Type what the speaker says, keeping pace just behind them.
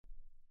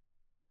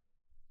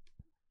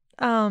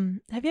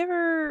Have you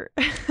ever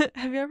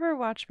have you ever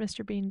watched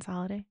Mr. Bean's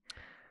Holiday?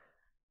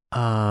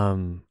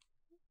 Um,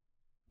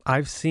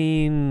 I've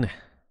seen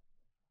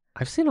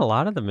a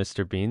lot of the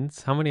Mr.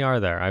 Beans. How many are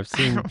there? I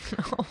don't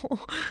know.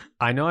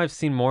 I know I've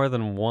seen more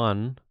than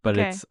one, but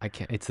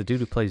Okay. it's the dude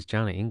who plays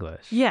Johnny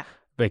English. Yeah.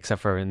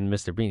 Except for in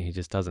Mr. Bean, he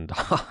just doesn't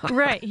talk.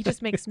 Right. He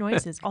just makes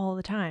noises all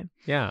the time.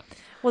 Yeah.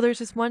 Well, there's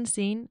this one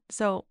scene.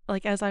 So,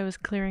 like, as I was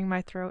clearing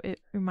my throat,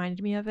 it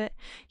reminded me of it.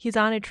 He's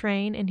on a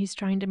train and he's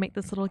trying to make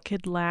this little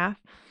kid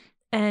laugh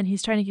and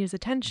he's trying to get his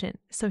attention.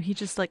 So he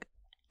just like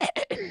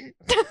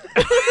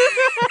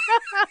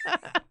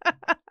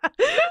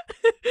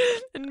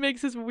and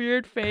makes this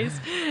weird face,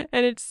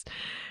 and it's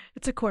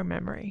a core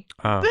memory.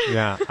 Oh,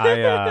 yeah.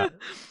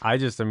 I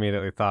just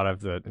immediately thought of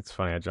the. It's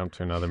funny. I jumped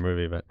to another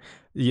movie, but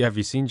have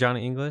you seen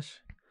Johnny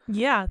English?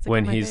 Yeah, it's like one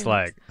When of my he's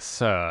favorites. like,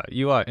 "Sir,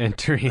 you are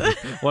entering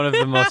one of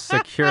the most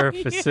secure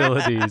Yeah.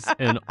 facilities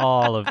in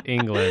all of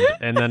England,"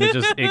 and then it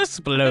just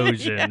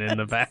explosion in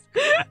the back.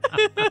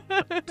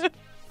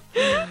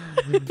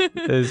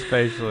 His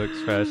facial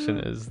expression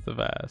is the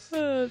best.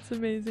 Oh, it's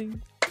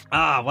amazing.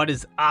 What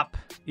is up,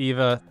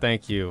 Eva?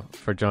 Thank you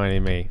for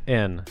joining me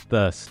in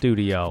the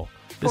studio.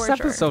 This is For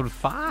sure. episode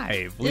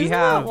 5. We Isn't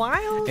have that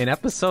wild? an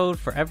episode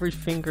for every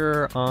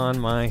finger on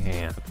my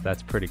hand.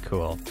 That's pretty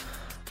cool.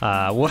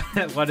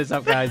 What is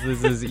up, guys?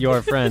 This is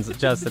your friends,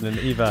 Justin and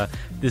Eva.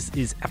 This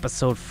is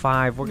episode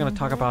 5. We're going to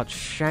talk about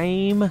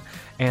shame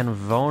and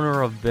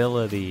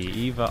vulnerability.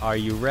 Eva, are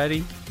you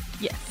ready?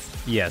 Yes.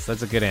 Yes,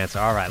 that's a good answer.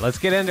 All right, let's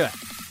get into it.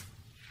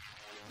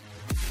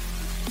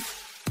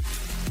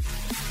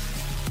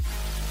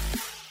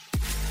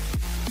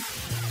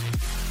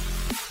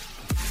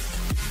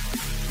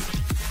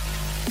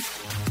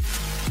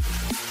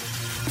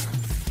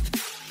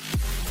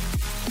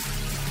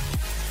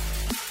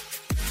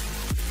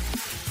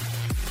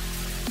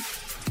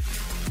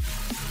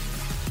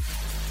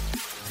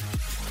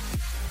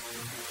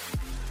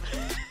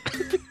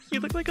 You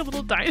look like a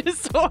little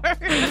dinosaur.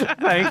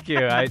 Thank you.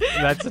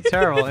 That's a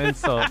terrible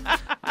insult.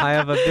 I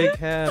have a big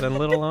head and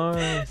little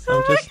arms.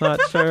 I'm just not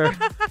sure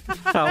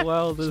how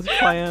well this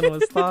plan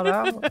was thought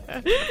out.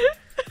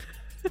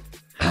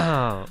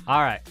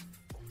 All right.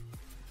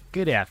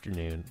 Good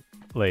afternoon,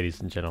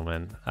 ladies and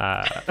gentlemen.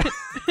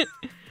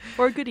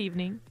 Or good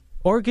evening.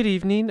 Or good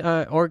evening,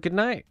 or good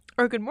night.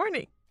 Or good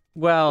morning.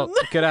 Well,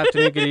 good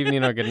afternoon, good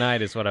evening, or good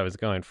night is what I was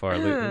going for.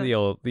 The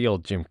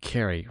old Jim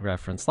Carrey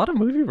reference. A lot of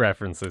movie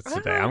references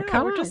today. I'm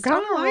kind of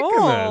liking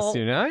roll. this,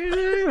 you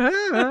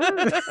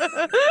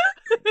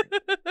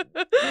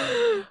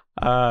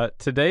know.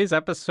 Today's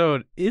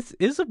episode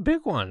is a big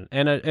one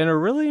and a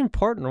really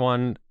important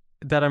one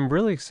that I'm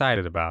really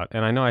excited about.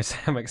 And I know I say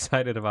I'm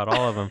excited about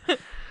all of them,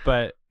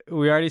 but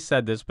we already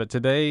said this. But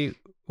today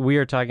we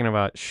are talking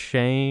about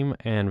shame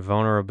and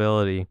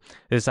vulnerability.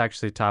 This is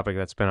actually a topic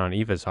that's been on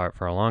Eva's heart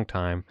for a long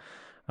time,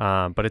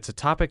 but it's a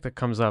topic that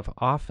comes up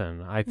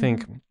often. I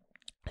think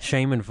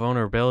shame and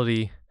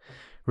vulnerability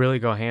really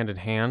go hand in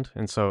hand,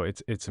 and so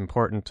it's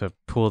important to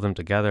pool them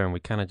together, and we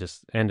kind of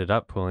just ended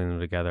up pulling them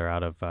together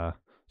out of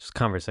just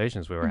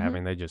conversations we were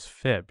having. They just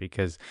fit,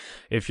 because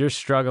if you're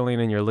struggling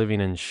and you're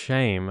living in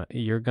shame,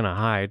 you're going to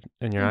hide,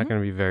 and you're not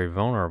going to be very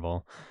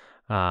vulnerable.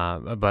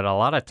 But a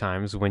lot of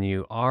times when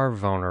you are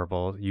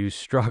vulnerable, you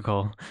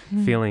struggle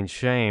feeling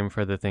shame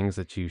for the things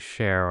that you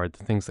share or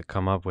the things that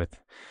come up with,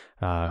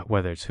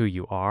 whether it's who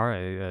you are,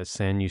 a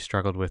sin you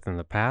struggled with in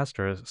the past,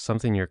 or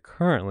something you're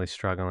currently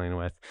struggling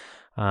with.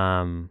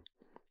 And,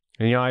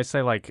 I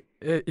say, like,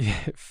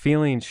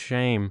 feeling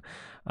shame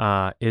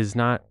is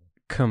not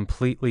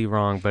completely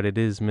wrong, but it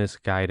is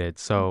misguided.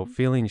 So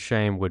feeling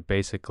shame would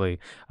basically,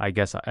 I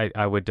guess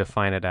I would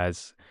define it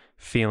as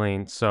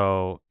feeling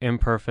so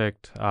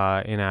imperfect,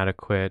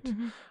 inadequate,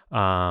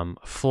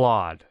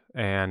 flawed,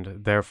 and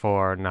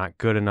therefore not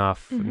good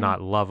enough,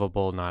 not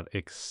lovable, not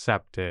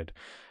accepted.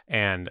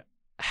 And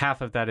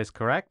half of that is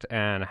correct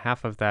and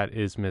half of that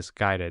is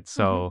misguided.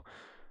 So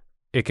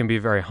it can be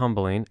very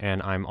humbling,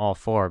 and I'm all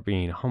for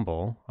being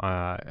humble.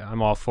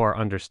 I'm all for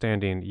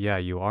understanding, yeah,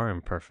 you are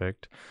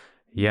imperfect.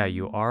 Yeah,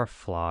 you are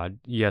flawed.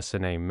 Yes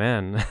and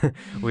amen.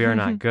 We are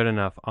not good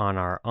enough on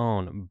our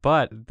own.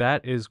 But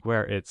that is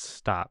where it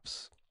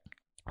stops.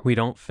 We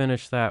don't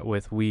finish that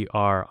with we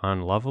are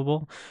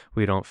unlovable.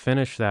 We don't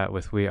finish that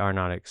with we are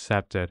not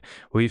accepted.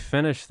 We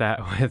finish that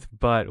with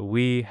but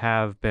we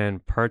have been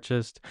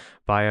purchased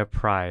by a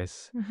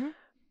price,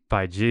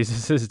 by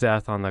Jesus'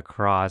 death on the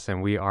cross,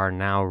 and we are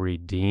now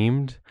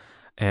redeemed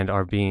and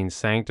are being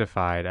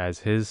sanctified as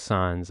his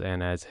sons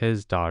and as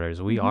his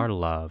daughters. We are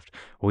loved.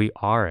 We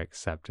are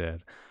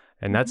accepted.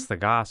 And that's the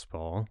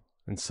gospel.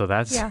 And so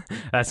that's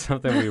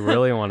something we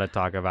really want to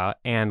talk about.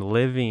 And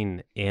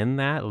living in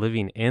that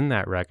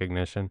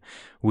recognition,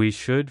 we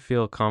should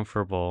feel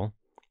comfortable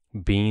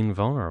being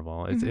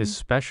vulnerable,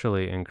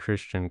 especially in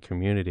Christian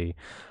community.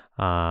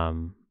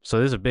 So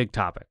this is a big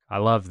topic. I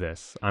love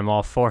this. I'm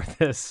all for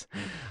this.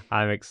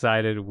 I'm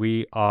excited.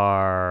 We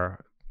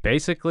are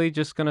basically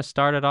just going to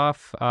start it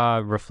off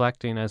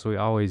reflecting as we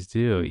always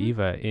do.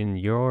 Eva, in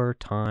your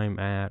time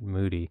at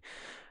Moody,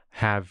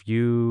 Have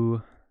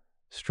you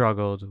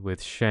struggled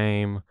with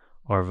shame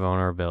or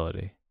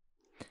vulnerability?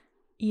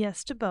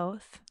 Yes to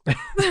both.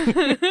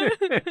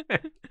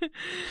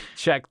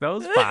 Check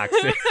those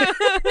boxes.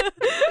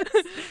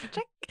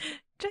 Check,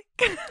 check.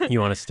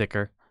 You want a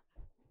sticker?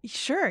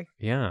 Sure.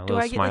 Yeah, a Do little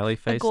I get smiley like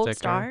a face gold sticker.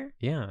 star?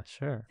 Yeah,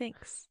 sure.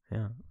 Thanks.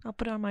 Yeah. I'll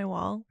put it on my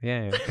wall.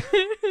 Yeah.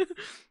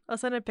 I'll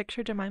send a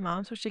picture to my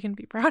mom so she can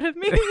be proud of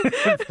me.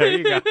 There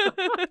you go.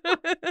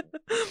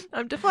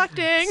 I'm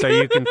deflecting. So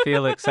you can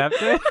feel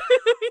accepted?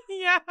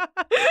 Yeah.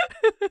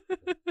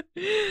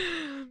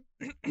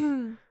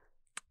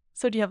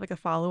 So do you have like a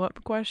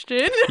follow-up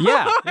question?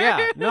 Yeah,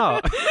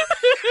 no.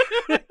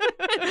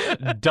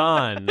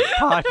 Done.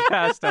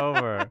 Podcast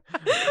over.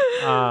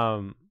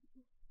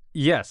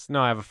 Yes,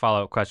 no, I have a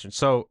follow-up question.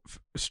 So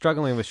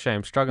struggling with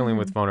shame, struggling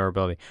with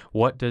vulnerability,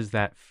 what does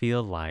that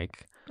feel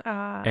like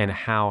and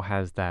how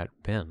has that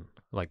been?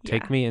 Like,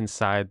 take me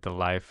inside the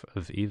life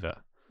of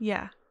Eva.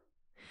 Yeah.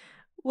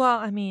 Well,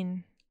 I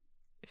mean,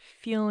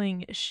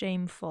 feeling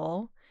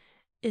shameful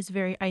is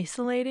very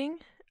isolating.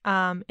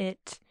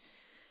 It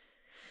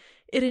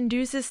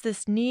induces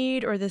this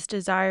need or this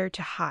desire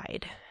to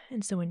hide.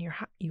 And so when you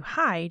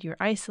hide, you're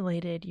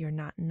isolated, you're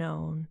not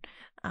known,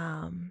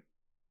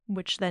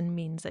 which then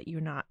means that you're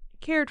not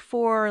cared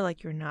for,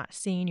 like you're not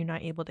seen, you're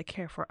not able to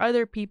care for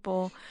other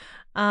people.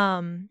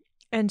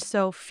 And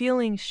so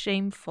feeling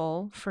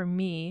shameful for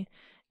me,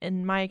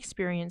 in my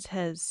experience,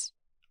 has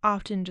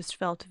often just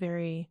felt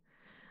very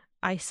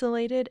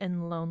isolated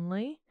and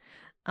lonely.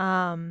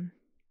 And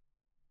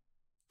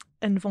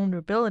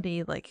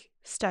vulnerability, like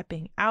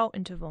stepping out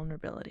into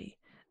vulnerability,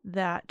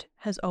 that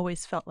has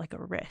always felt like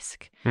a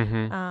risk.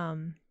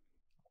 And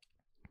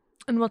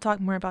we'll talk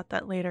more about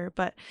that later,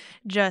 but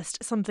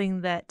just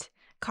something that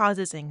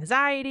causes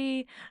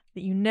anxiety,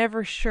 that you're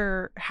never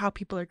sure how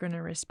people are going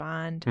to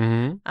respond.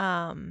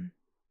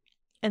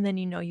 And then,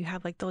 you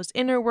have like those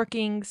inner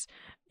workings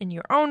in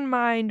your own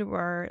mind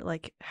where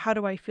like, how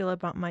do I feel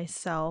about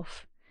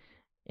myself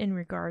in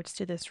regards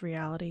to this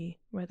reality,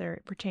 whether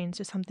it pertains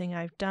to something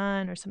I've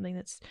done or something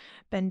that's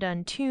been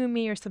done to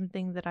me or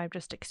something that I've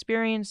just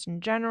experienced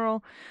in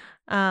general.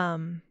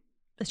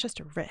 It's just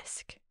a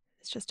risk.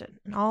 It's just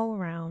an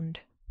all-around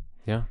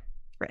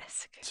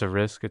risk. It's a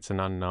risk. It's an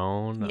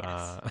unknown.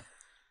 Yes.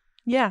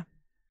 Yeah.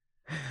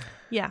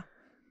 Yeah.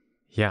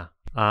 Yeah.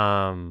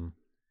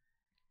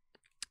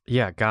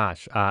 Yeah,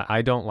 gosh.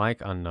 I don't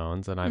like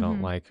unknowns and I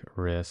don't like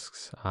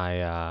risks.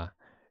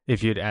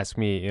 If you'd ask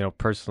me,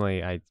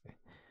 personally,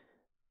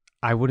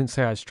 I wouldn't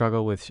say I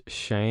struggle with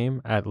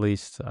shame, at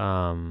least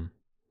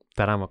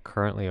that I'm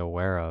currently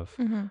aware of.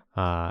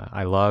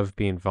 I love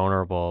being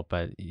vulnerable,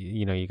 but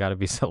you got to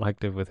be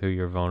selective with who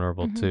you're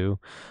vulnerable to.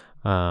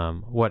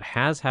 What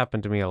has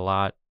happened to me a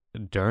lot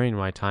during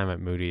my time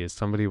at Moody is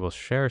somebody will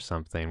share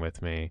something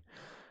with me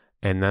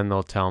and then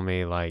they'll tell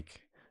me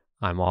like,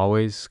 I'm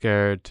always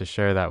scared to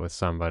share that with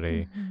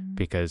somebody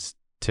because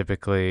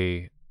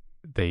typically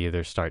they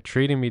either start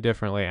treating me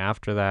differently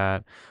after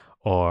that,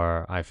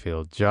 or I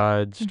feel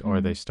judged,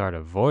 or they start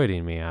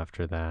avoiding me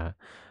after that.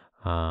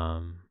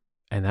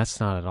 And that's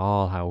not at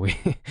all how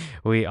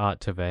we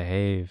ought to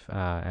behave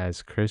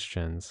as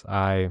Christians.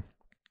 A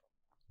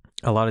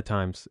lot of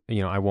times,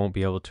 I won't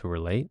be able to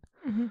relate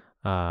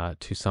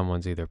to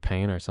someone's either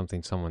pain or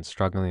something someone's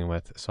struggling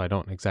with, so I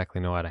don't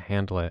exactly know how to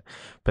handle it.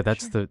 But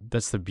that's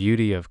the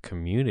beauty of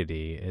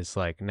community, is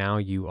like now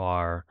you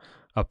are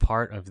a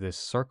part of this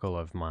circle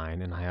of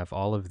mine, and I have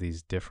all of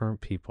these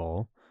different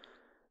people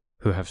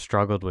who have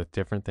struggled with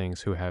different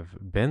things, who have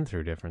been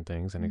through different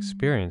things and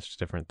experienced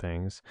different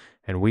things,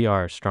 and we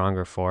are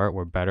stronger for it,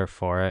 we're better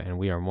for it, and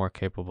we are more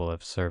capable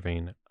of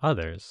serving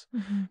others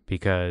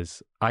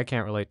because I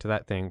can't relate to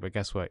that thing, but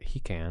guess what? He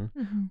can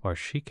or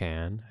she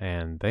can,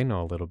 and they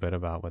know a little bit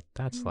about what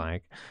that's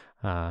like,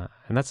 and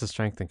that's the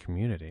strength in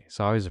community.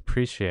 So I always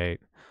appreciate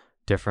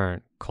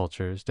different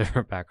cultures,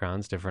 different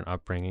backgrounds, different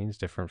upbringings,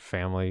 different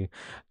family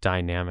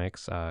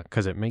dynamics,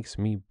 because it makes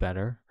me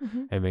better.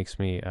 It makes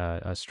me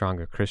a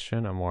stronger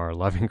Christian, a more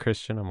loving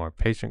Christian, a more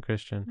patient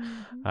Christian.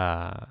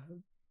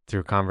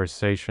 Through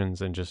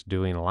conversations and just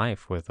doing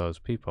life with those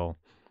people,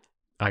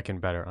 I can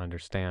better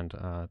understand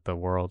the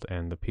world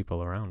and the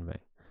people around me.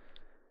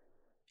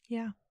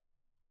 Yeah.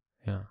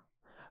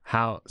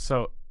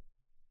 So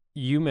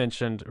you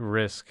mentioned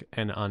risk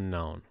and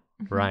unknown,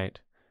 right?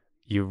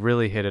 You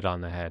really hit it on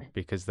the head,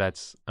 because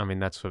that's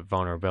what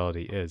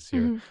vulnerability is.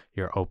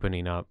 You're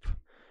opening up,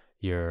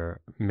 you're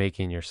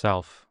making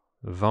yourself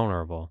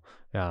vulnerable.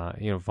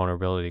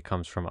 Vulnerability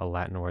comes from a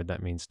Latin word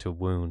that means to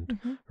wound,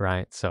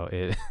 right? So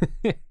it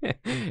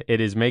it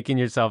is making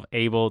yourself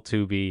able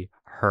to be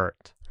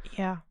hurt.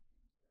 Yeah.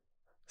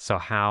 So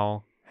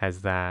how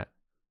has that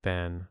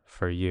been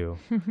for you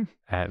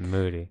at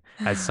Moody?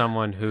 As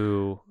someone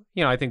who,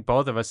 I think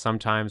both of us,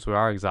 sometimes we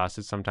are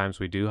exhausted, sometimes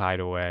we do hide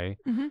away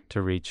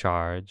to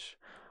recharge.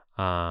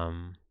 How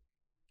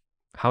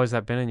has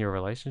that been in your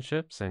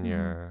relationships and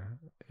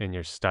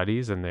your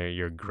studies and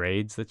your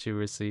grades that you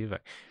receive?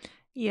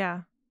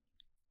 Yeah,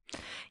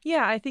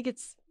 I think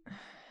it's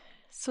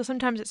So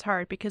sometimes it's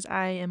hard because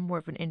I am more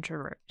of an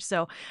introvert.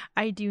 So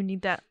I do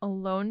need that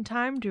alone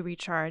time to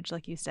recharge,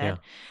 like you Yeah. said.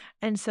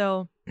 And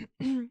so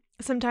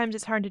sometimes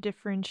it's hard to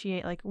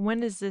differentiate, like,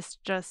 when is this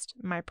just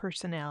my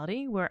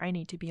personality where I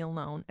need to be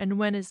alone? And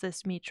when is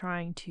this me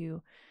trying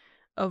to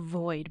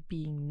avoid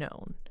being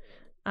known?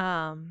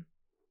 And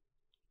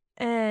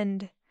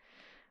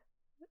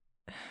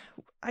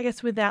I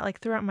guess with that, like,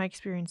 throughout my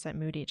experience at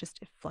Moody, it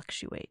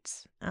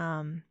fluctuates.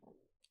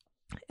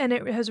 And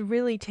it has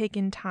really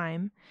taken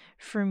time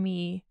for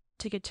me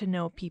to get to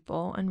know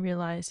people and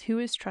realize who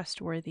is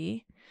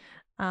trustworthy,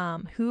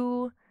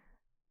 who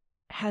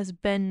has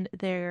been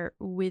there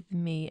with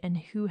me, and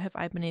who have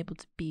I been able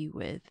to be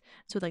with.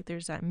 So, like,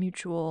 there's that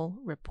mutual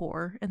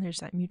rapport and there's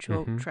that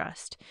mutual Mm-hmm.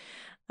 trust.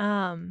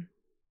 And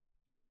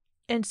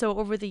so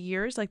over the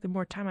years, like, the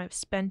more time I've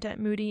spent at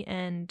Moody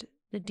and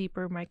the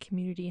deeper my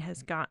community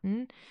has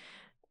gotten,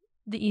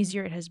 the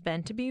easier it has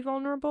been to be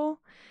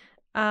vulnerable.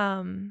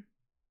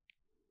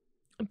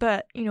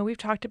 But, we've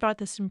talked about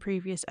this in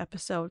previous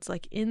episodes.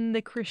 Like, in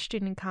the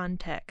Christian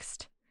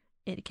context,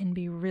 it can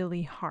be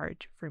really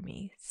hard for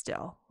me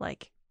still.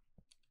 Like,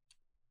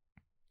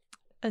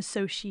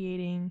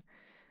 associating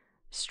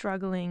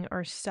struggling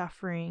or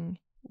suffering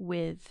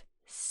with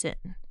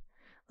sin.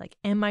 Like,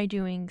 am I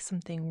doing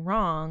something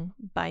wrong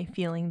by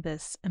feeling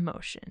this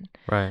emotion?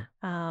 Right.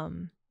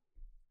 Am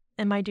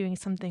I doing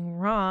something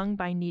wrong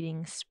by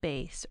needing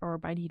space or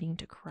by needing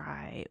to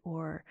cry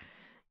or,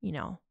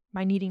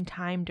 by needing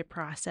time to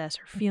process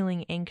or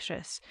feeling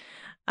anxious?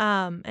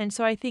 And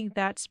so I think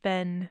that's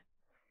been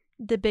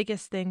the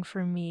biggest thing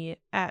for me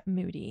at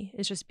Moody,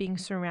 is just being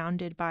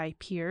surrounded by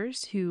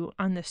peers who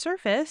on the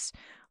surface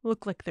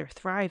look like they're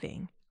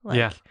thriving.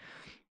 Yeah.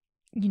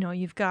 Like,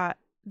 you've got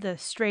the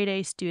straight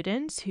A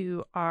students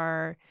who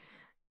are,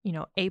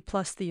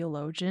 A+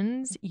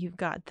 theologians. You've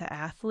got the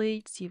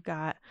athletes. You've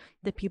got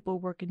the people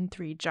working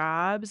 3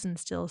 jobs and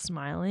still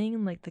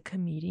smiling, like the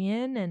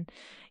comedian, and,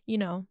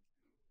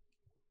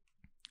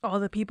 all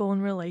the people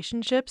in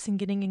relationships and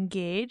getting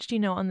engaged.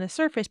 On the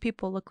surface,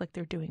 people look like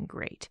they're doing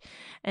great.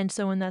 And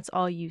so when that's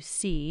all you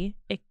see,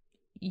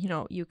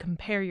 you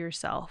compare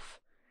yourself,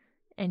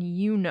 and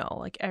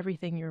like,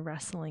 everything you're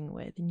wrestling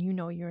with, and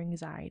your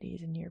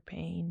anxieties and your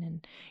pain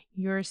and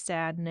your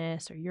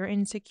sadness or your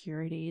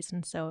insecurities.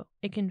 And so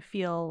it can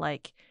feel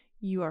like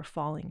you are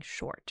falling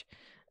short.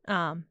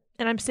 And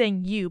I'm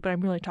saying you, but I'm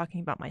really talking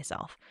about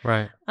myself.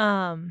 Right.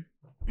 And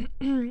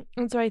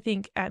so I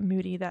think at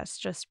Moody, that's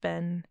just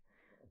been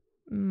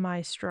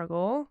my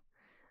struggle.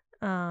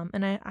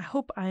 And I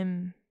hope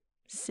I'm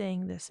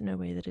saying this in a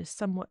way that is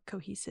somewhat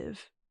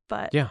cohesive.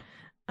 But Yeah.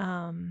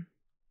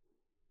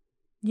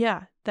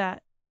 yeah,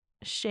 that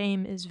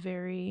shame is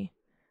very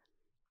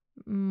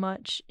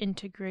much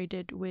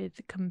integrated with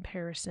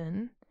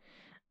comparison,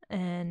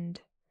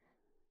 and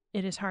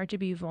it is hard to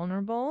be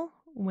vulnerable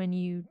when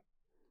you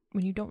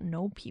don't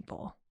know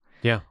people.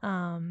 Yeah.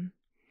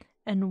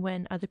 And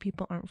when other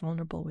people aren't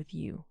vulnerable with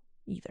you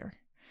either.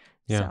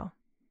 Yeah. So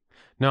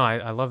No,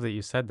 I love that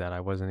you said that. I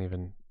wasn't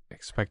even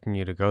expecting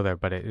you to go there,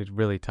 but it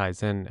really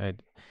ties in.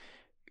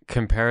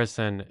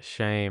 Comparison,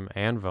 shame,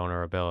 and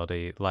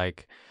vulnerability.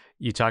 Like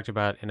you talked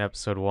about in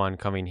episode 1,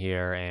 coming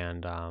here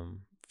and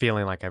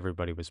feeling like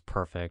everybody was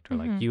perfect, or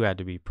like you had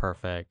to be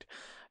perfect.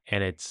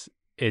 And it's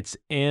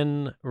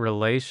in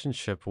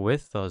relationship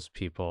with those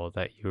people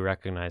that you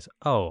recognize,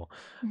 oh,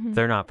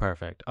 they're not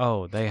perfect.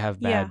 Oh, they have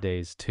bad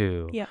days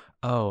too. Yeah.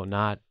 Oh,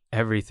 not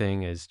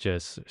everything is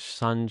just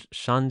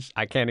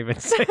I can't even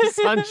say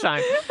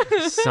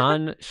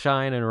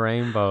sunshine and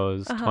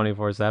rainbows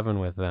 24/7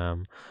 with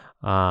them.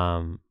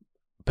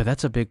 But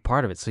that's a big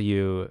part of it. So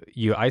you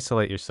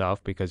isolate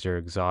yourself because you're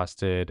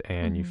exhausted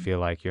and you feel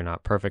like you're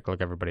not perfect like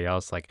everybody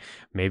else. Like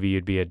maybe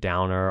you'd be a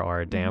downer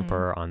or a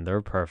damper on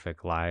their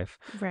perfect life,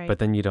 Right. but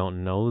then you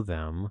don't know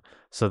them.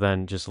 So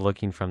then just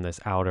looking from this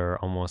outer,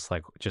 almost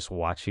like just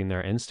watching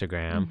their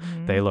Instagram,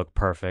 they look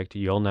perfect.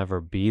 You'll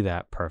never be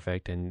that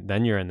perfect. And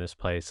then you're in this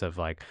place of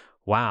like,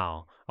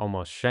 wow,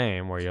 almost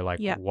shame, where you're like,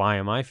 why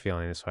am I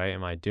feeling this way?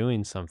 Am I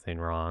doing something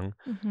wrong?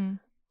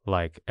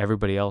 Like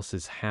everybody else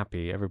is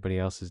happy, everybody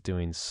else is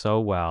doing so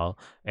well,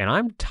 and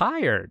I'm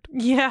tired.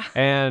 Yeah.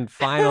 And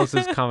finals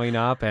is coming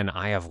up, and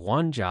I have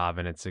 1 job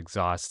and it's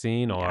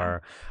exhausting,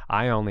 or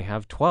I only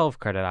have 12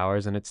 credit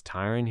hours and it's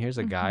tiring. Here's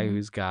a guy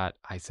who's got,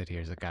 I said,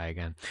 here's a guy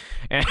again.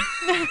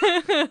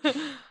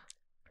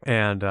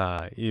 And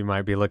you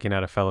might be looking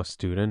at a fellow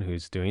student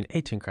who's doing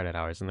 18 credit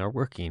hours and they're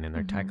working and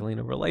they're tackling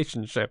a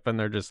relationship and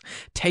they're just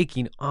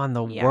taking on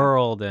the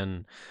world,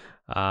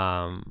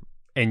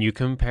 and you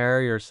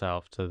compare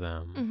yourself to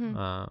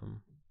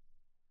them,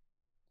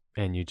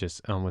 and you just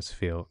almost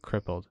feel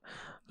crippled,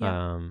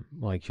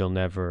 like you'll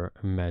never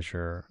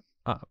measure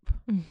up.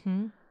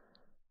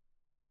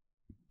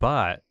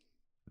 But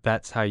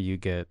that's how you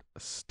get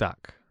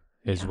stuck,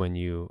 is when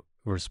you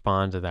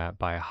respond to that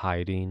by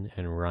hiding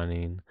and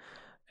running.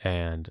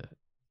 And,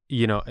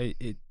 you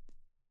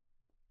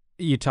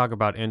talk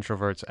about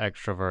introverts,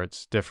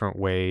 extroverts, different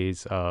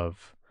ways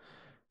of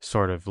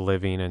sort of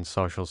living in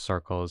social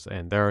circles.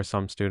 And there are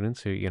some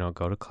students who,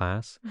 go to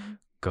class, Mm-hmm.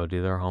 go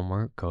do their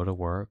homework, go to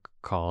work,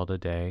 call it a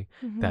day.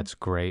 Mm-hmm. That's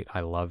great.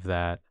 I love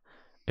that.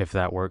 If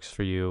that works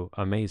for you,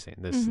 amazing.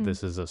 Mm-hmm.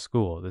 This is a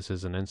school. This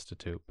is an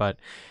institute. But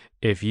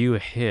if you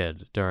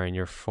hid during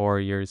your 4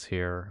 years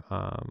here,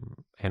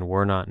 and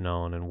we're not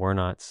known and we're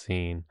not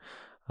seen,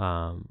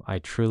 I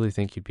truly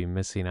think you'd be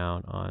missing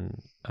out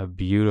on a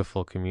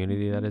beautiful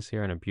community that Mm-hmm. is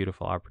here and a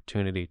beautiful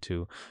opportunity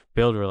to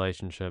build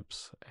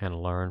relationships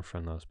and learn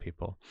from those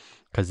people.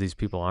 Because these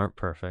people aren't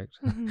perfect.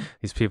 Mm-hmm.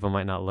 These people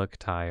might not look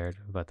tired,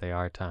 but they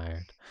are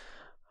tired.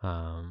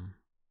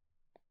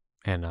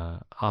 And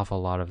awful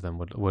lot of them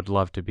would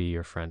love to be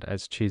your friend,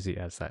 as cheesy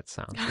as that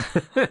sounds.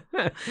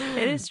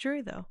 It is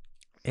true, though.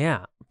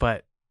 Yeah,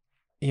 but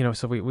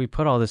so we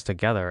put all this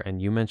together,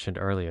 and you mentioned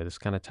earlier, this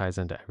kind of ties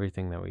into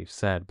everything that we've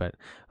said, but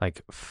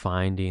like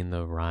finding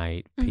the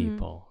right Mm-hmm.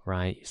 people,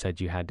 right? You said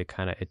you had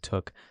to it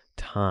took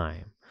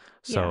time.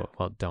 So, Yeah.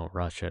 well, don't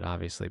rush it,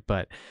 obviously.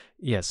 But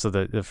yeah, so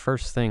the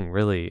first thing,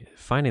 really,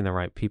 finding the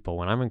right people.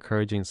 When I'm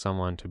encouraging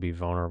someone to be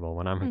vulnerable,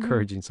 when I'm Mm-hmm.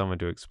 encouraging someone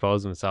to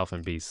expose themselves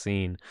and be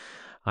seen,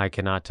 I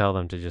cannot tell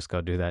them to just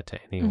go do that to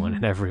anyone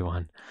and Mm-hmm.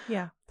 everyone.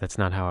 Yeah. That's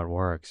not how it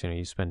works.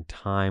 You spend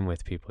time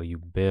with people, you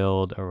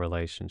build a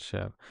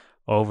relationship.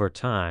 Over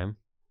time,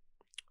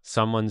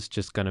 someone's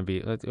just going to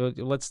be,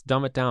 let's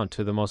dumb it down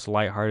to the most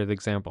lighthearted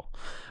example.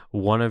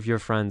 One of your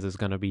friends is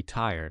going to be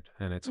tired,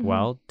 and it's, Mm-hmm.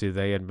 well, do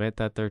they admit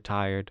that they're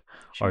tired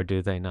Sure. or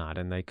do they not?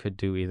 And they could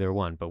do either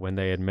one. But when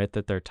they admit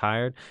that they're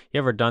tired, you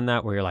ever done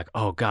that where you're like,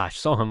 oh gosh,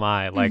 so am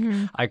I. Like,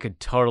 Mm-hmm. I could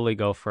totally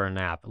go for a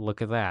nap.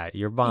 Look at that.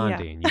 You're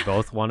bonding. You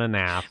both want a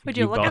nap. Would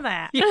you look both, at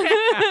that?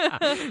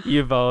 Yeah,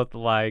 you both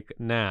like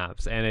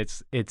naps. And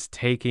it's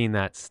taking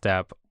that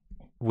step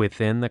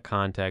within the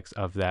context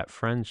of that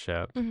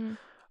friendship. Mm-hmm.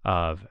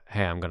 Of,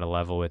 hey, I'm going to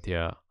level with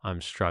you.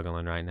 I'm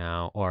struggling right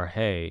now. Or,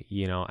 hey,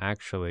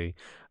 actually,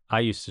 I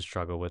used to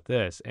struggle with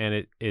this.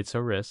 And it's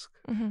a risk,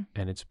 Mm-hmm.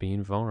 and it's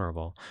being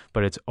vulnerable,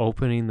 but it's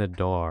opening the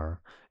door.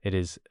 It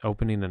is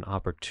opening an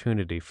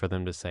opportunity for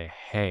them to say,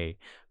 hey,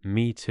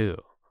 me too.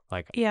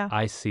 Like, Yeah.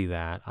 I see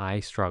that.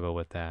 I struggle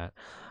with that.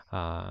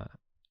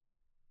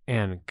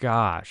 And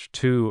gosh,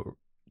 to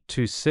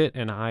sit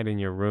and hide in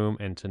your room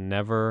and to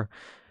never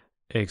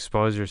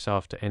expose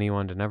yourself to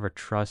anyone, to never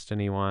trust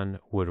anyone,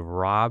 would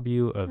rob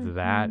you of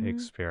that Mm-hmm.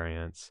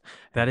 experience.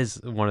 That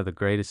is one of the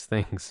greatest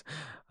things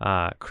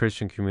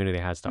Christian community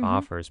has to Mm-hmm.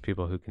 offer, is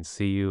people who can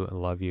see you,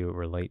 love you,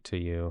 relate to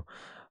you.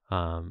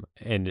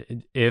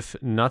 And if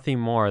nothing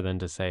more than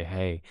to say,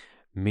 hey,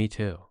 me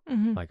too.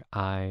 Mm-hmm. Like,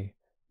 I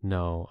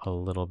know a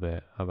little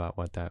bit about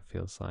what that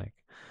feels like.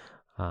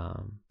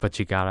 But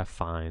you gotta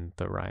find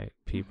the right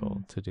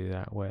people to do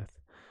that with.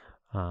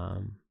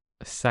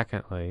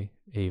 Secondly,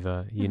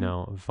 Eva,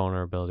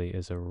 vulnerability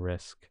is a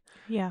risk.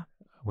 Yeah.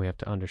 We have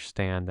to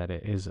understand that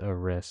it is a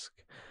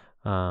risk.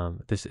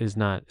 This is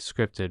not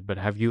scripted, but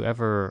have you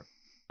ever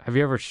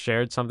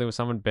shared something with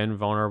someone, been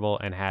vulnerable,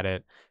 and had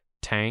it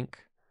tank,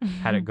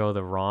 had it go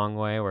the wrong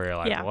way, where you're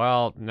like, Yeah.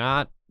 well,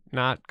 not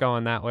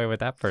going that way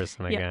with that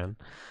person again?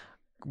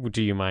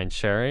 Do you mind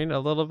sharing a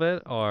little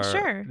bit, or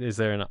Sure. is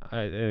there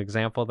an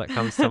example that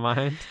comes to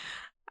mind?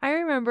 I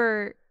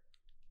remember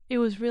it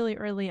was really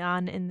early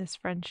on in this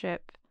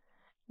friendship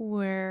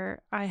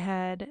where I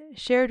had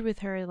shared with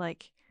her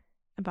like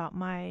about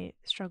my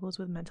struggles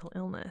with mental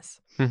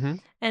illness. Mm-hmm.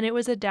 And it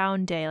was a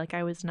down day, like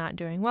I was not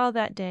doing well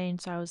that day, and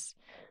so I was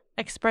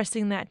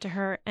expressing that to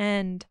her,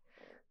 and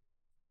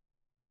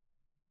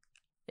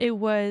it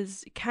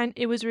was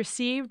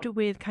received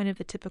with kind of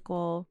the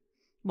typical,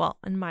 well,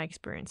 in my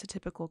experience, a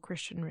typical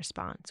Christian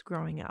response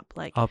growing up,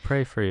 like, I'll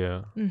pray for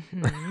you.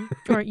 mm-hmm,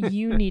 or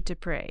you need to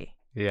pray.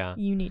 Yeah.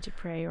 You need to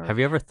pray. Or have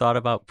you ever thought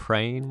about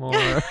praying more?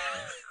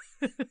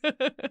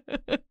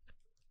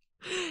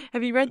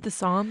 Have you read the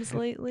Psalms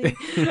lately?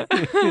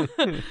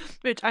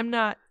 Which I'm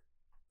not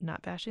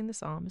bashing the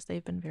Psalms.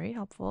 They've been very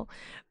helpful.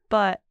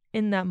 But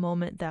in that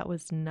moment, that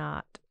was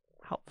not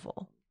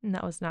helpful. And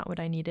that was not what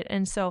I needed.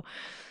 And so,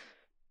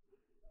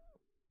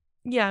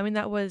 yeah, I mean,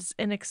 that was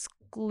an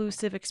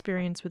exclusive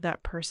experience with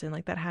that person.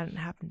 Like, that hadn't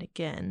happened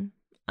again.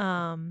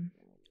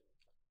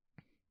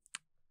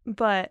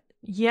 But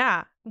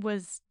yeah,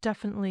 was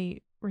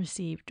definitely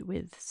received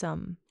with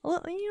some, a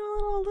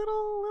little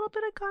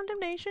bit of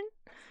condemnation.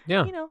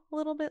 Yeah. A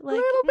little bit like,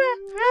 little bit.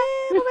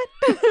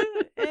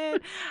 And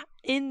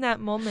in that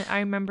moment, I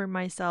remember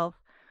myself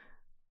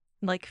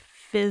like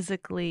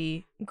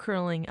physically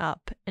curling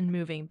up and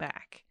moving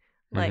back.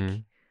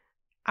 Like,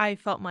 I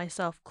felt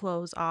myself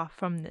close off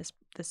from this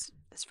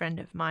friend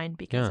of mine,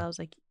 because I was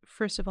like,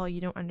 first of all, you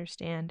don't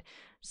understand.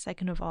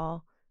 Second of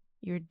all,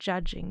 you're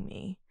judging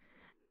me.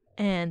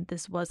 And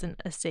this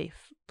wasn't a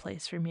safe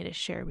place for me to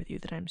share with you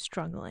that I'm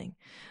struggling.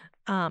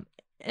 And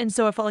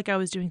so I felt like I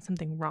was doing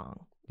something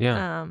wrong.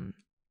 Yeah.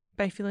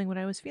 By feeling what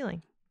I was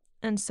feeling.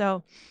 And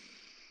so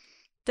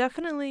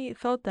definitely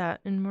felt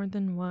that in more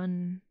than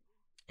one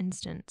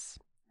instance.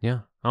 Yeah.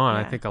 Oh, and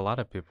I Yeah. think a lot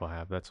of people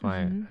have. That's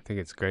why I think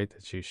it's great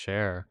that you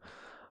share.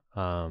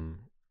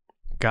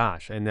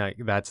 Gosh, and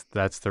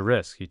that's the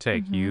risk you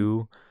take. Mm-hmm.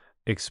 You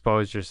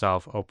expose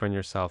yourself, open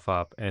yourself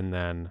up, and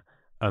then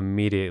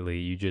immediately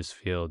you just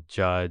feel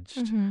judged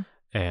Mm-hmm.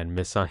 and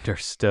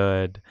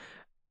misunderstood,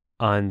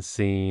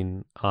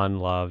 unseen,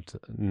 unloved,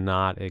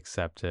 not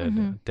accepted,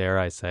 Mm-hmm. dare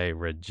I say,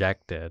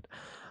 rejected.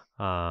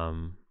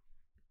 Um,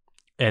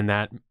 and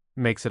that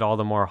makes it all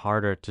the more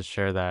harder to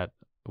share that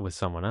with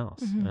someone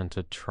else Mm-hmm. and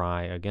to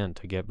try again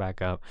to get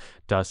back up,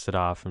 dust it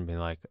off, and be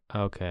like,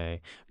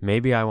 okay,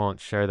 maybe I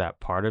won't share that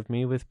part of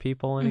me with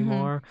people Mm-hmm.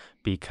 anymore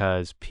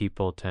because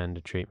people tend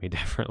to treat me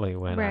differently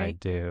when I Right.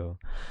 do.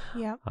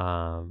 Yep.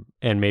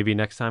 And maybe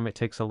next time it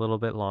takes a little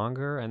bit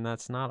longer, and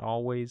that's not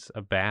always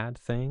a bad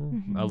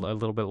thing. Mm-hmm. A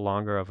little bit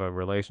longer of a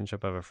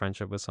relationship, of a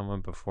friendship with someone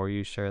before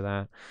you share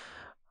that.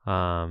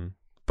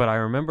 But I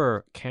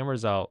remember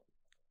Camerzelt,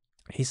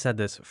 he said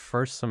this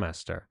first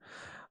semester,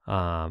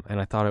 and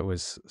I thought it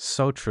was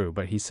so true.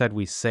 But he said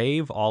we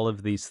save all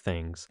of these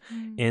things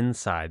Mm-hmm.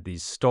 inside,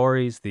 these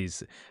stories,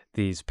 these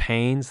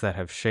pains that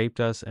have shaped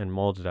us and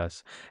molded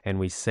us, and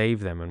we save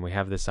them, and we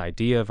have this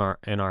idea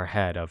in our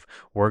head of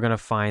we're gonna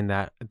find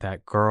that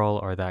girl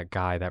or that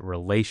guy, that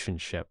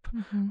relationship,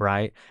 Mm-hmm.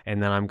 right?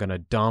 And then I'm gonna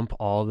dump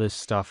all this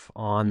stuff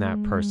on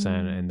that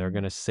person, and they're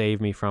gonna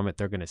save me from it.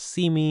 They're gonna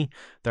see me,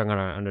 they're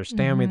gonna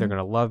understand me, they're Mm-hmm.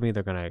 gonna love me,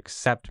 they're gonna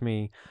accept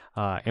me,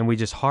 and we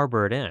just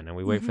harbor it in, and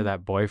we wait for Mm-hmm.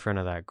 that boyfriend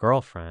or that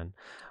girlfriend.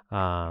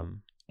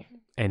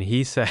 And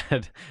he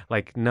said,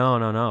 like,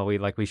 no,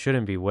 we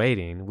shouldn't be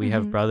waiting. We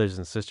have Mm-hmm. brothers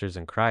and sisters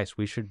in Christ.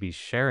 We should be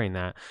sharing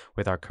that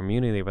with our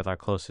community, with our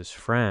closest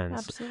friends. We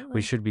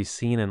Absolutely. should be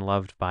seen and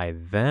loved by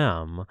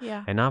them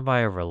Yeah. and not by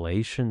a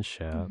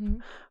relationship. Mm-hmm.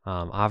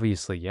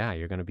 Obviously, yeah,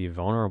 you're going to be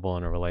vulnerable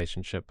in a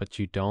relationship, but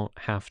you don't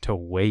have to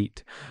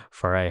wait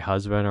for a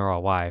husband or a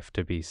wife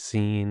to be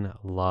seen,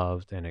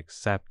 loved, and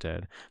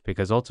accepted,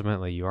 because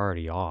ultimately you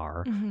already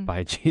are Mm-hmm.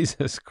 by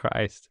Jesus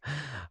Christ.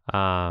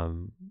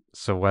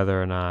 So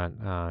whether or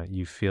not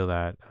you feel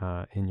that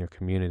in your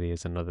community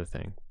is another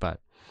thing. But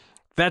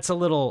that's a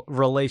little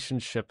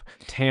relationship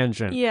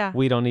tangent Yeah.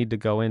 we don't need to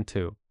go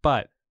into.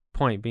 But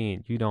point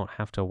being, you don't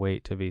have to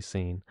wait to be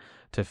seen,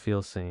 to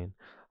feel seen,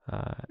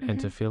 and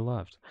to feel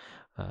loved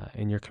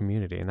in your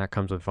community. And that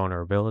comes with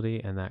vulnerability,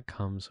 and that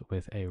comes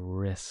with a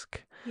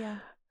risk. Yeah.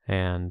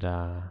 And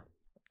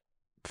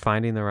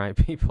finding the right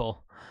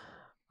people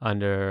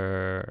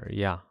under,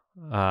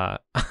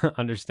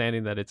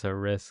 understanding that it's a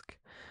risk,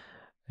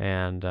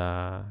 and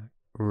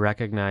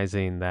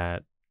recognizing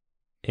that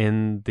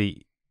in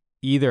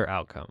either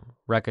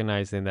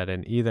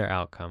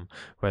outcome,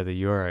 whether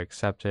you are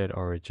accepted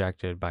or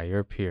rejected by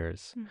your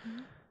peers, Mm-hmm.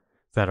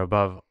 that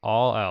above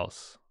all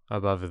else,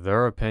 above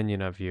their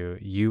opinion of you,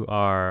 you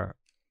are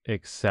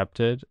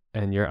accepted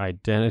and your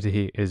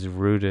identity is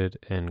rooted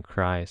in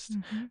Christ,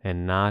 Mm-hmm.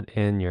 and not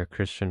in your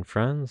Christian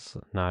friends,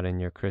 not in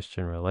your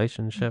Christian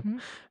relationship, Mm-hmm.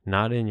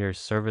 not in your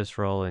service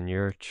role in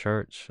your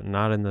church,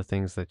 not in the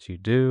things that you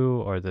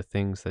do or the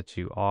things that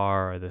you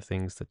are or the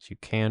things that you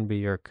can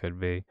be or could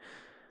be,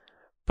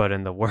 but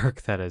in the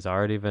work that has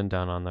already been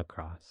done on the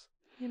cross.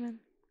 Amen.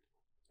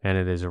 And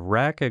it is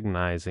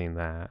recognizing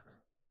that,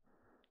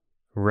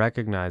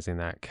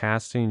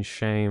 casting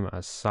shame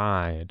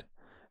aside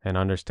and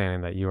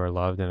understanding that you are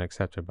loved and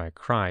accepted by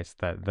Christ,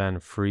 that then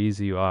frees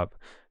you up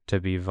to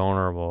be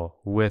vulnerable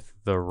with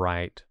the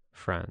right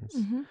friends,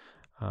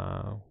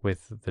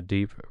 with the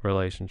deep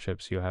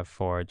relationships you have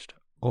forged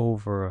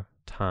over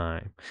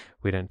time.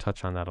 We didn't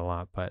touch on that a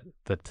lot, but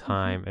the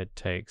time it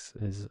takes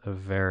is a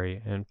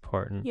very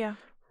important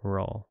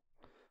role.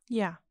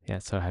 Yeah. Yeah,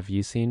 so have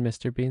you seen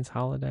Mr. Bean's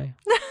Holiday?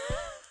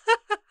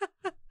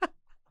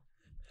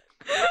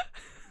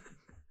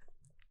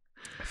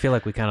 I feel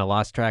like we kind of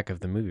lost track of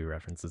the movie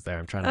references there.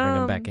 I'm trying to bring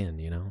them back in,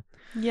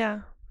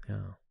 Yeah. Yeah.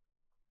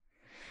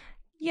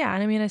 Yeah,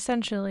 and I mean,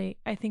 essentially,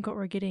 I think what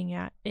we're getting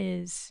at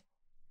is,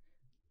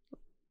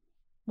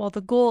 well, the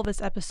goal of this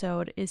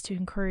episode is to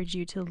encourage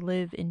you to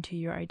live into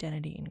your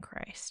identity in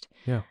Christ.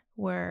 Yeah.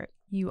 Where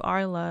you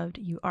are loved,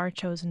 you are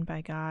chosen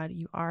by God,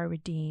 you are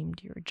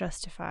redeemed, you're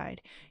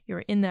justified,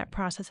 you're in that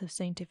process of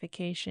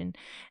sanctification.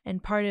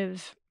 And part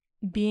of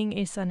being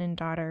a son and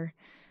daughter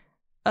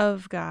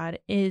of God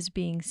is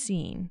being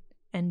seen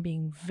and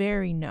being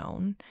very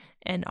known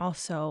and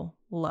also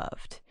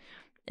loved.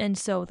 And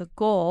so the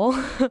goal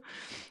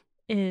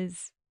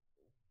is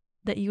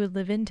that you would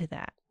live into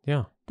that.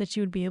 Yeah. That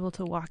you would be able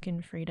to walk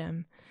in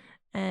freedom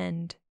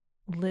and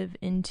live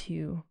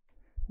into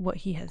what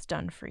he has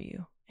done for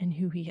you and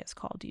who he has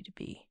called you to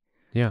be.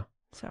 Yeah.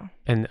 So.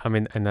 And I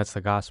mean, and that's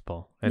the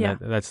gospel. And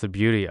that's the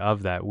beauty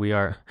of that. We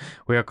are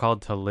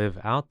called to live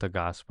out the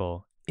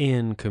gospel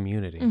in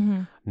community,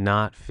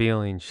 not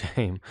feeling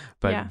shame,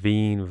 but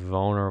being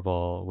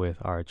vulnerable with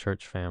our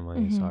church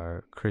families,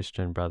 our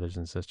Christian brothers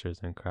and sisters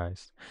in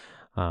Christ,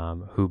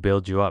 who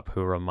build you up,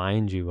 who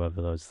remind you of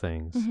those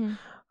things.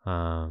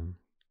 And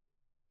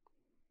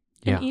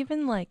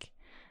even like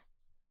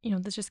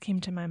this just came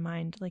to my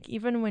mind. Like,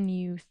 even when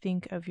you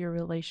think of your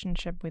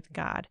relationship with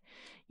God,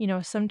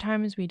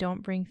 sometimes we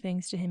don't bring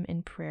things to him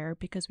in prayer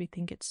because we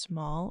think it's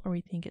small or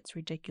we think it's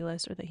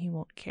ridiculous or that he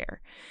won't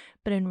care.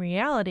 But in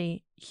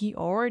reality, he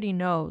already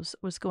knows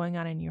what's going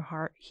on in your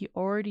heart. He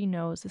already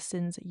knows the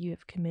sins that you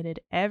have committed,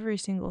 every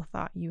single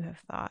thought you have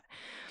thought.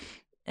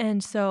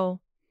 And so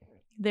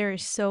there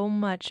is so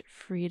much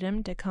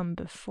freedom to come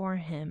before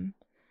him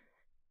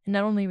and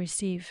not only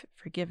receive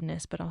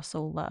forgiveness, but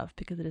also love,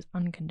 because it is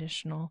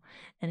unconditional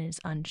and it is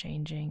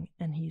unchanging,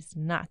 and he's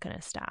not going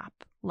to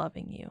stop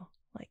loving you.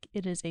 Like,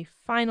 it is a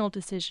final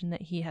decision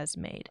that he has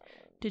made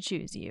to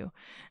choose you.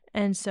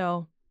 And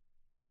so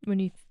when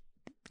you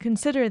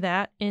consider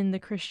that in the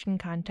Christian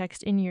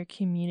context, in your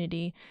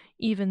community,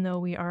 even though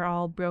we are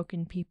all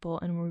broken people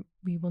and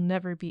we will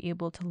never be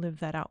able to live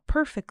that out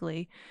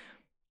perfectly,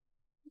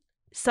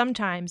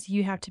 sometimes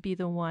you have to be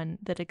the one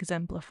that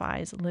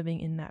exemplifies living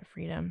in that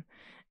freedom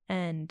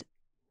and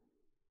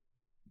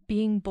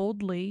being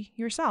boldly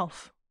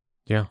yourself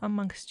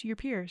amongst your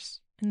peers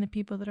and the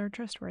people that are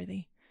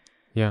trustworthy.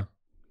 Yeah.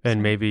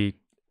 And maybe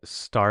a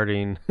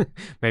starting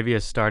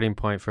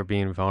point for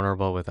being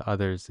vulnerable with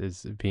others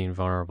is being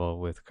vulnerable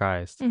with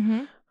Christ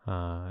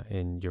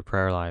in your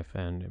prayer life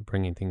and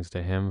bringing things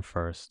to him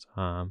first.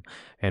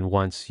 And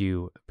once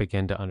you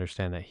begin to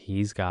understand that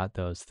he's got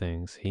those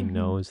things, he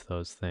knows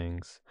those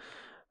things,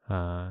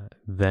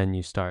 then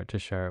you start to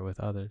share it with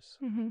others.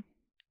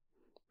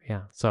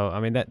 Yeah. So,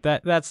 I mean,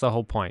 that's the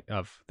whole point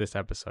of this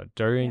episode.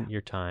 During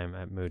your time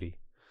at Moody,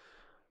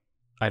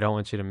 I don't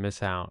want you to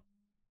miss out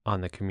on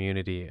the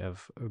community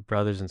of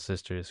brothers and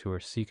sisters who are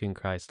seeking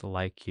Christ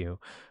like you,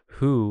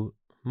 who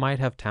might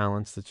have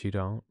talents that you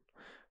don't,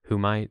 who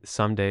might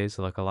some days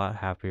look a lot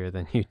happier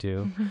than you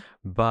do,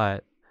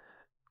 but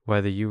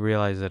whether you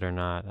realize it or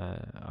not,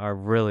 are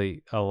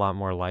really a lot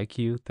more like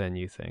you than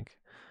you think.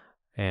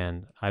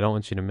 And I don't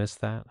want you to miss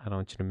that. I don't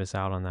want you to miss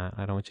out on that.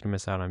 I don't want you to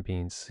miss out on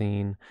being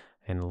seen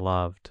and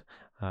loved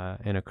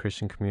in a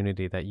Christian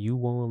community that you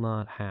will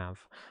not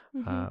have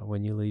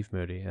when you leave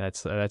Moody.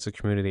 That's a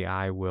community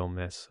I will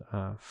miss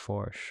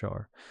for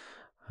sure.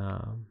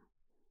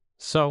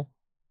 So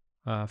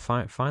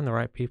find the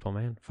right people,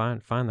 man.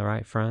 Find the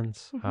right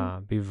friends.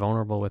 Be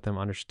vulnerable with them.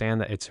 Understand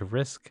that it's a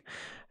risk,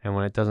 and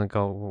when it doesn't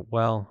go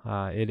well,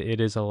 it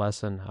is a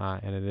lesson,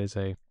 and it is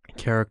a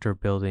character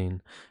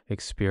building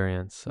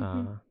experience.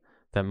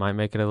 That might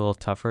make it a little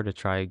tougher to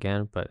try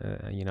again, but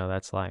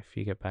that's life.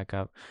 You get back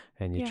up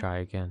and you try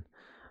again.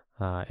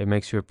 It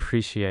makes you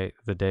appreciate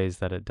the days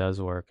that it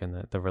does work,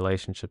 and the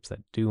relationships that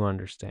do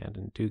understand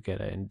and do get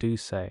it and do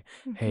say,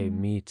 hey,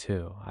 me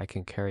too. I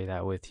can carry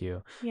that with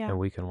you, and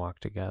we can walk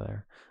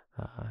together.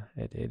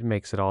 It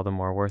makes it all the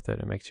more worth it.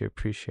 It makes you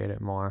appreciate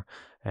it more.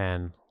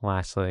 And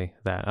lastly,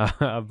 that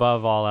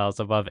above all else,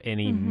 above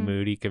any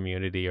Moody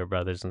community or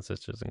brothers and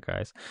sisters in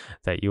Christ,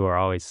 that you are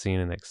always seen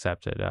and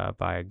accepted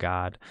by a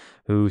God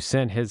who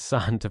sent his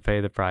son to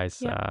pay the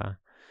price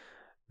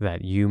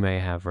that you may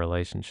have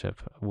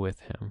relationship with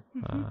him.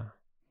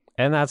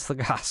 And that's the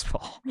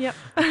gospel. Yep.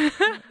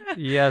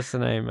 Yes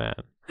and amen.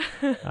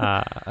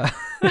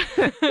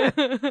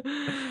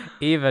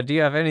 Eva, do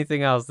you have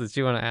anything else that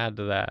you want to add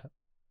to that?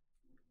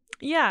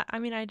 Yeah, I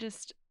mean, I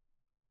just,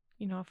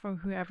 for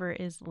whoever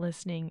is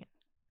listening,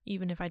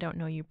 even if I don't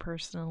know you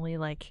personally,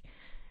 like,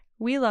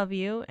 we love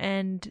you,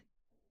 and,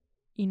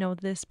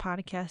 this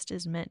podcast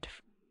is meant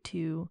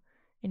to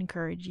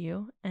encourage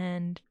you,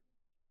 and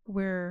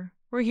we're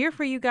here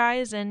for you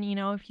guys. And,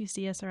 if you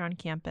see us around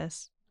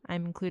campus,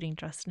 I'm including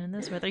Justin in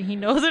this, whether he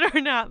knows it or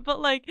not, but,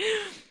 like,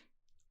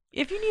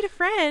 if you need a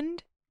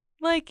friend,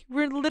 like,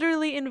 we're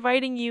literally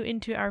inviting you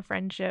into our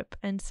friendship.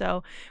 And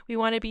so we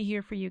want to be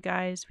here for you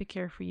guys. We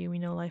care for you. We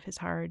know life is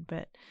hard,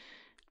 but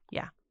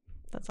yeah,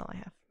 that's all I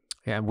have.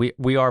 Yeah,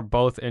 we are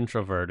both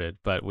introverted,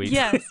 but we...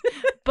 Yes,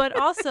 but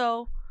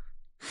also...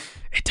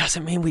 It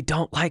doesn't mean we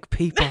don't like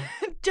people.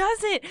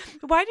 Does it?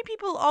 Why do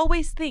people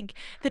always think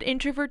that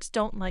introverts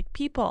don't like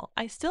people?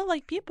 I still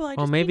like people. I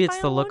just maybe it's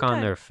the look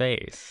on their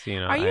face.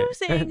 Are you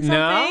saying something?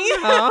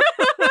 No.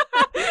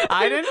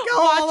 I didn't go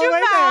all the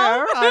way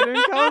there. I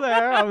didn't go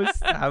there.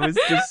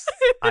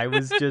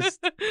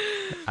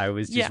 I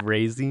was just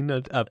raising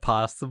a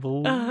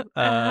possible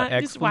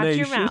explanation. Just watch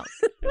your mouth.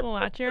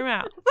 Watch your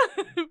mouth.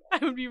 I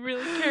would be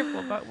really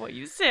careful about what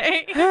you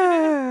say.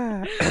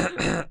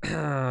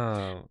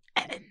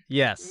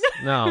 Yes.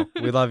 No,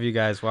 we love you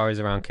guys. We're always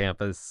around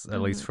campus,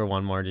 at least for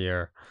one more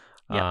year.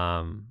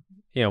 Yep.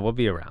 We'll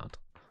be around.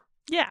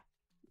 Yeah.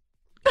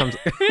 Come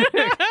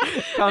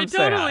I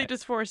totally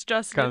just forced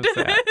Justin to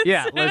this.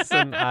 Yeah,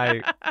 listen,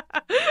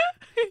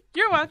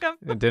 You're welcome.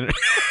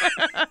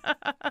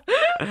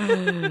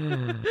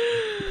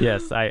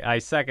 Yes, I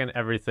second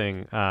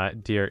everything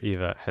dear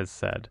Eva has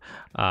said.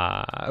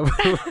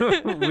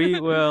 We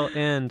will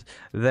end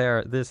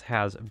there. This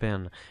has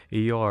been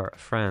your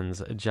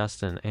friends,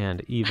 Justin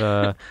and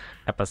Eva,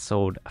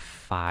 episode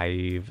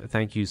 5.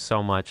 Thank you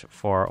so much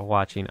for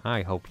watching.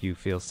 I hope you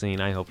feel seen.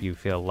 I hope you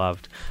feel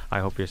loved. I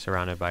hope you're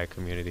surrounded by a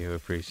community who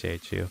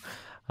appreciates you.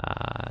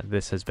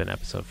 This has been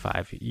episode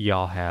 5.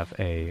 Y'all have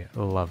a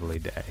lovely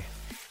day.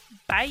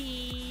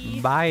 Bye.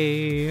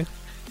 Bye.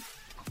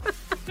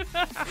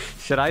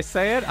 Should I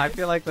say it? I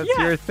feel like that's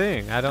your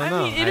thing. I don't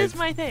know. I mean, it is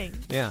my thing.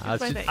 Yeah,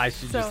 I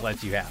should just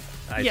let you have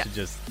it. I should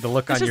just, the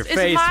look on your it's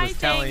face my was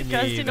telling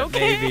thing, me Justin, that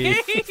okay?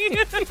 maybe.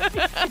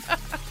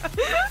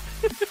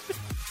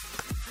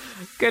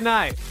 Good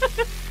night.